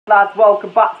lads,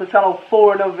 welcome back to the channel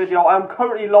for another video. I'm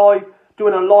currently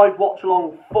doing a live watch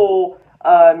along for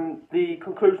the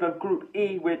conclusion of Group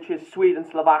E, which is Sweden,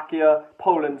 Slovakia,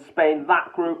 Poland, Spain,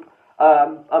 that group.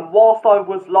 And whilst I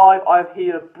was live, I've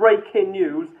heard breaking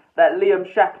news that Liam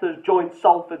Shephard has joined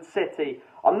Salford City.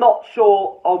 I'm not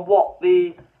sure on what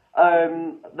the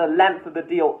length of the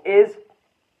deal is,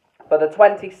 but the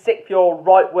 26-year-old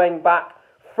right wing back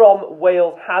from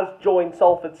Wales has joined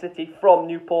Salford City from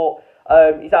Newport.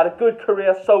 He's had a good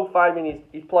career so far. I mean,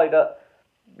 he's played at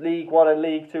League 1 and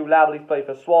League 2 level. He's played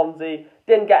for Swansea.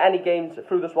 Didn't get any games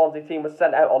through the Swansea team. Was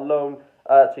sent out on loan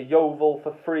to Yeovil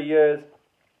for 3 years.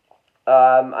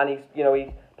 And he's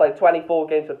played 24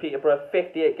 games for Peterborough,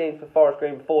 58 games for Forest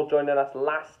Green before joining us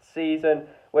last season,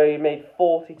 where he made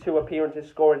 42 appearances,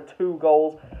 scoring 2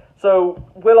 goals. So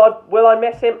will I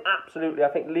miss him? Absolutely. I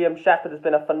think Liam Shephard has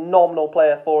been a phenomenal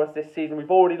player for us this season.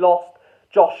 We've already lost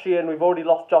Josh Sheehan, we've already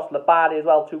lost Josh Labadie as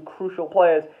well, 2 crucial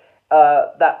players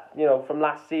from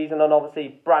last season, and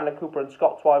obviously Brandon Cooper and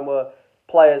Scott Twine were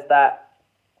players that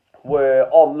were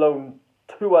on loan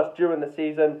to us during the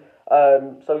season.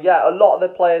 So yeah, a lot of the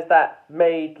players that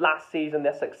made last season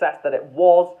the success that it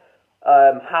was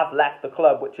have left the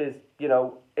club, which is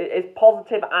it's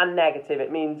positive and negative.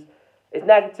 It means it's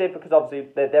negative because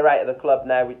obviously they're out of the club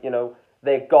now.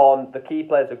 They're gone, the key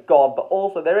players are gone, but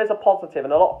also there is a positive,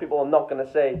 and a lot of people are not going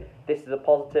to say this is a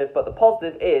positive, but the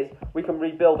positive is we can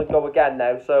rebuild and go again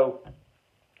now. So,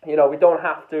 we don't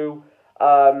have to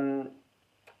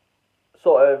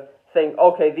sort of think,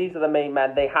 okay, these are the main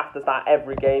men, they have to start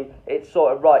every game. It's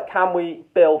sort of, right, can we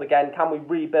build again? Can we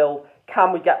rebuild?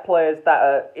 Can we get players that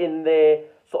are in their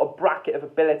sort of bracket of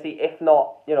ability, if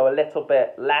not, a little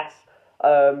bit less?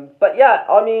 But yeah,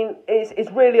 I mean,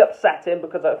 it's really upsetting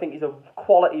because I think he's a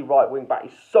quality right wing back.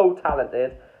 He's so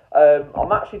talented.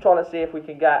 I'm actually trying to see if we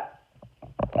can get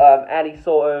any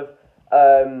sort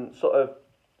of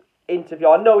interview.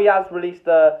 I know he has released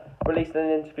an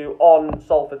interview on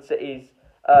Salford City's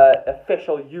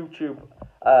official YouTube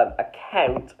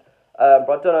account,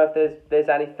 but I don't know if there's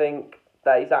anything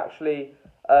that he's actually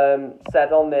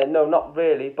said on there. No, not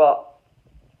really. But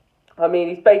I mean,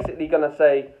 he's basically going to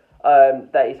say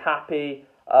that he's happy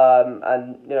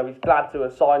and he's glad to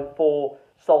have signed for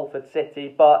Salford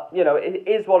City, but it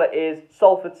is what it is.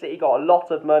 Salford City got a lot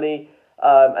of money,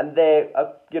 and they're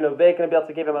going to be able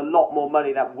to give him a lot more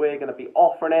money than we're going to be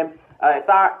offering him. If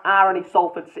there are any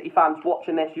Salford City fans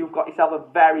watching this, you've got yourself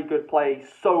a very good player. He's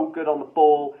so good on the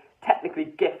ball,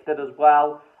 technically gifted as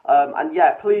well, and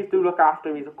yeah, please do look after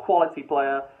him. He's a quality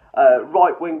player,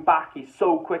 right wing back. He's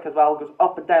so quick as well, goes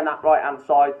up and down that right hand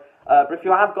side. But if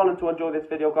you have gone to enjoy this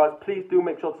video, guys, please do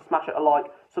make sure to smash it a like,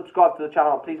 subscribe to the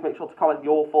channel, and please make sure to comment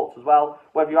your thoughts as well.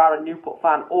 Whether you are a Newport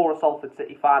fan or a Salford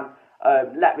City fan,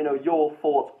 let me know your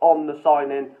thoughts on the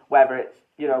signing, whether it's,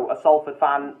 a Salford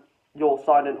fan, your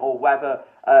signing, or whether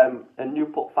a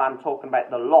Newport fan talking about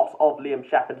the loss of Liam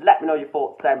Shephard. Let me know your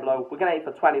thoughts down below. We're going to aim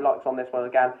for 20 likes on this one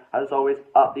again, and as always,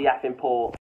 up the effing port.